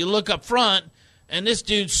behind you. You look up front, and this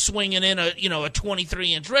dude's swinging in a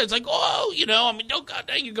 23-inch red. It's like, oh, oh, God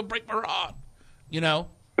dang, you're going to break my rod. Yeah.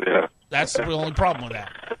 That's the only problem with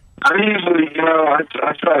that. I usually,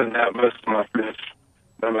 I try to net most of my fish,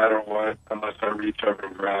 no matter what, unless I reach over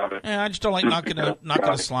and grab it. Yeah, I just don't like knocking a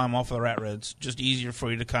slime off of the rat reds. Just easier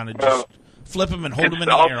for you to kind of just flip them and hold them in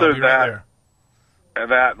the air. I'll be right there.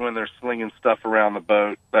 And that when they're slinging stuff around the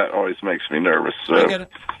boat, that always makes me nervous. So, I get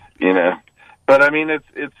it. But I mean,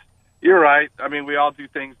 it's you're right. I mean, we all do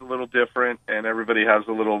things a little different, and everybody has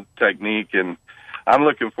a little technique. And I'm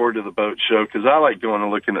looking forward to the boat show because I like going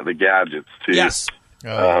and looking at the gadgets too. Yes.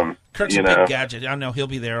 Kirk's a big gadget. I know he'll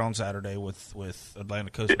be there on Saturday with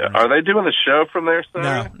Atlantic Coast. Yeah. Are they doing the show from there,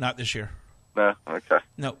 Saturday? No, not this year. No, okay.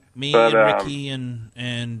 No, and Ricky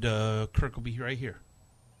and Kirk will be right here.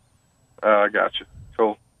 I got you.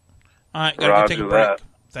 Cool. All right, gotta go take a break. That.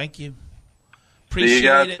 Thank you. Appreciate See you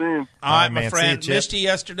guys it. Soon. All right, my friend. Missed you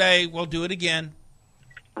yesterday. We'll do it again.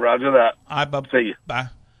 Roger that. All right, bub. See you. Bye.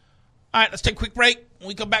 All right, let's take a quick break. When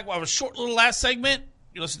we come back, we'll have a short little last segment.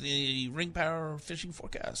 You listen to the Ring Power Fishing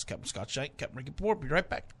Forecast. Captain Scott Shank, Captain Ricky Port. Be right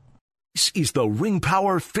back. This is the Ring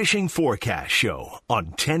Power Fishing Forecast Show on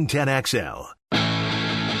 1010XL.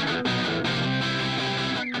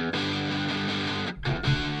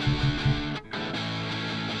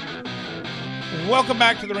 Welcome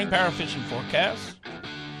back to the Ring Power Fishing Forecast.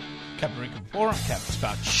 Captain Ricky Port, Captain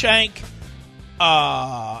Scott Shank.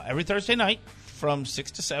 Every Thursday night from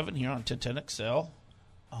 6 to 7 here on 1010XL.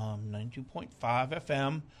 92.5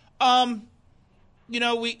 FM.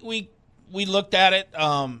 We looked at it.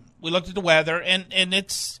 We looked at the weather, and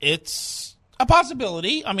it's a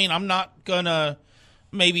possibility. I mean, I'm not gonna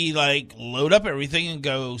maybe like load up everything and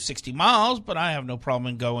go 60 miles, but I have no problem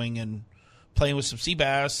in going and playing with some sea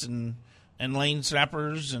bass and lane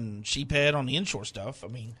snappers and sheephead on the inshore stuff. I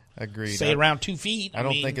mean, agreed. Say around 2 feet. I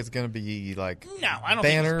don't think it's going to be like I don't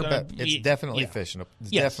banner, think but it's definitely fishable.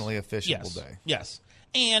 It's definitely a fishable day. Yes.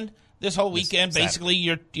 And this whole weekend, basically,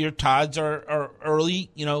 your tides are early,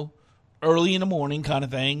 early in the morning kind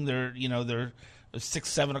of thing. They're 6,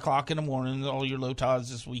 7 o'clock in the morning. All your low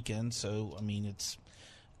tides this weekend. So I mean, it's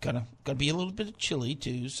gonna be a little bit chilly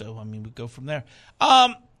too. So I mean, we go from there.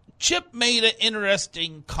 Chip made an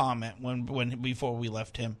interesting comment before we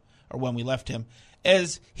left him, or when we left him,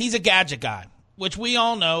 as he's a gadget guy, which we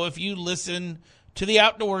all know. If you listen to the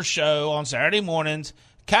Outdoor Show on Saturday mornings,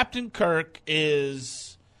 Captain Kirk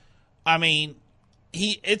is, I mean,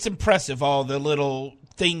 it's impressive all the little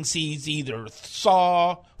things he's either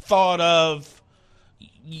thought of.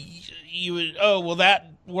 That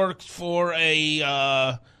works for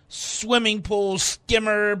a swimming pool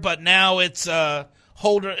skimmer, but now it's a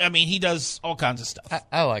holder. I mean, he does all kinds of stuff.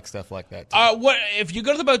 I like stuff like that too. What if you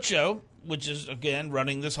go to the boat show, which is again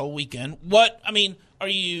running this whole weekend? Do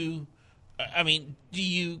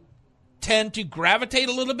you tend to gravitate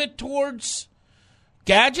a little bit towards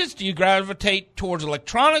gadgets? Do you gravitate towards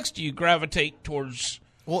electronics? Do you gravitate towards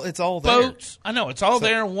it's all there. Boats? I know it's all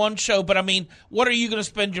there in one show, but I mean, what are you going to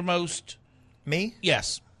spend your most? Me?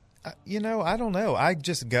 Yes. I don't know. I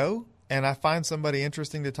just go and I find somebody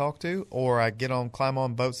interesting to talk to, or I climb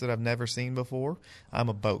on boats that I've never seen before. I'm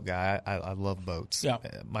a boat guy. I love boats. Yeah.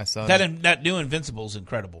 My son. That new Invincible is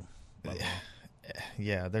incredible.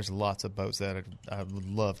 Yeah, there's lots of boats that I would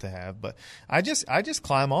love to have, but I just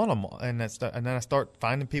climb on them and then I start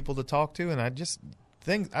finding people to talk to, and I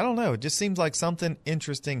don't know. It just seems like something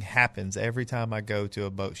interesting happens every time I go to a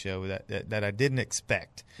boat show that I didn't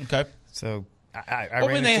expect. Okay, so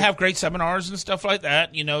they have great seminars and stuff like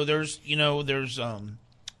that. There's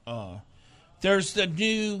the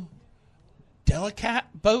new Delicat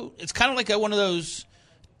boat. It's kind of like one of those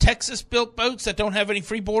Texas-built boats that don't have any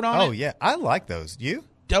freeboard on it. Oh, yeah. I like those. You?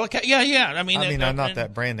 Delicat? Yeah. I mean, I'm not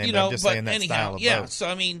that brand name. I'm just saying that style of boat. So,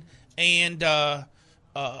 I mean, and it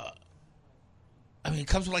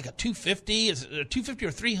comes with like a 250. It's a 250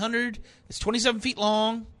 or 300. It's 27 feet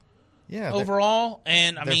long. Yeah. Overall.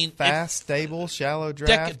 And, fast, stable, shallow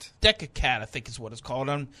draft. Decacat, I think is what it's called.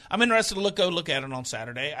 I'm interested to go look at it on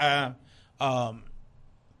Saturday.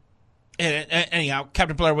 Anyhow,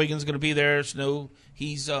 Captain Blair Wiggins is going to be there.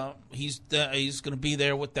 He's going to be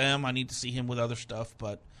there with them. I need to see him with other stuff,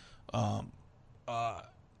 but I'll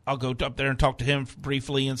go up there and talk to him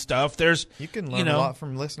briefly and stuff. You can learn a lot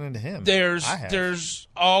from listening to him. There's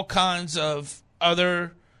all kinds of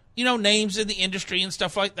other names in the industry and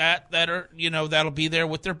stuff like that are that'll be there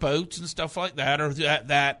with their boats and stuff like that, or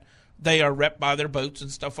that They are repped by their boats and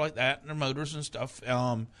stuff like that, and their motors and stuff.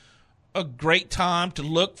 A great time to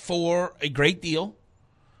look for a great deal,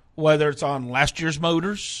 whether it's on last year's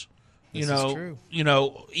motors, This is true.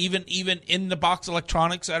 Even in the box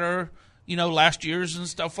electronics that are, last year's and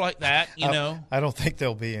stuff like that, I don't think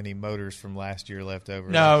there'll be any motors from last year left over.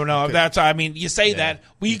 No, you say that.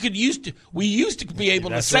 We used to be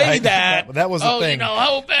able to say right. that. That was the thing.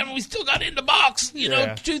 Man, we still got in the box,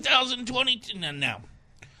 2020.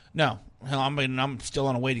 No. Hell, I'm still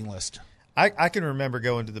on a waiting list. I can remember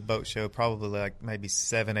going to the boat show probably like maybe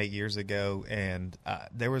 7-8 years ago, and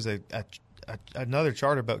there was another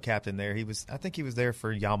charter boat captain there. I think he was there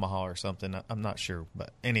for Yamaha or something. I'm not sure,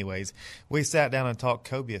 but anyways, we sat down and talked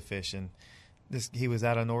cobia fishing. He was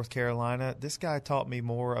out of North Carolina. This guy taught me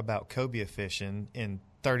more about cobia fishing in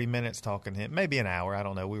 30 minutes talking to him, maybe an hour. I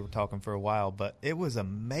don't know. We were talking for a while, but it was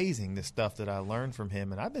amazing the stuff that I learned from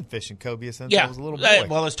him. And I've been fishing cobia since I was a little boy.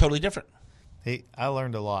 Well, it's totally different. I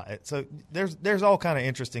learned a lot. So there's all kind of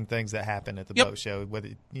interesting things that happen at the boat show.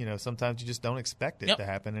 Whether sometimes you just don't expect it to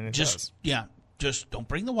happen, and it does. Yeah, just don't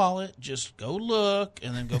bring the wallet. Just go look,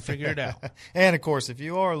 and then go figure it out. And of course, if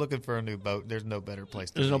you are looking for a new boat, there's no better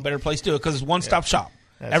place. There's no better place to do it because it's one-stop shop.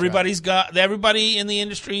 Everybody in the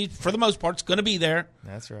industry, for the most part, is going to be there.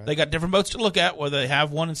 That's right. They got different boats to look at. Whether they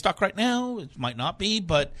have one in stock right now, it might not be,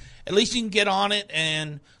 but at least you can get on it.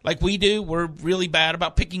 And like we do, we're really bad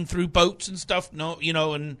about picking through boats and stuff. And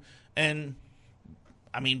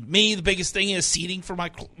I mean, the biggest thing is seating for my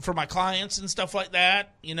clients and stuff like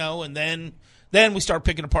that. And then we start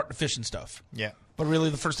picking apart the fish and stuff. Yeah. But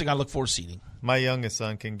really, the first thing I look for is seating. My youngest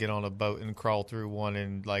son can get on a boat and crawl through one,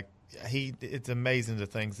 and it's amazing the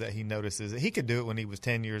things that he notices. He could do it when he was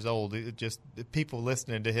 10 years old. It just people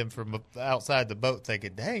listening to him from outside the boat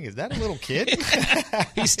thinking, dang, is that a little kid?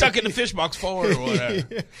 He's stuck in the fish box forward or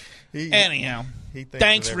whatever. Anyhow,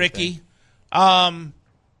 thanks, Ricky. You're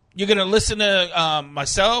going to listen to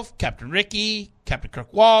myself, Captain Ricky, Captain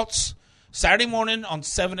Kirk Waltz, Saturday morning on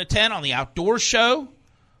 7 to 10 on the Outdoor Show.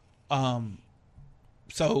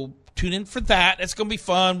 So tune in for that. It's going to be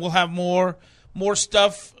fun. We'll have more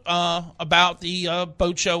stuff about the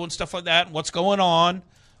boat show and stuff like that and what's going on.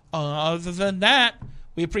 Other than that,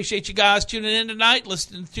 we appreciate you guys tuning in tonight,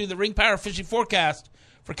 listening to the Ring Power Fishing Forecast.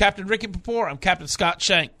 For Captain Ricky Papore, I'm Captain Scott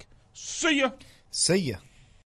Shank. See ya. See ya.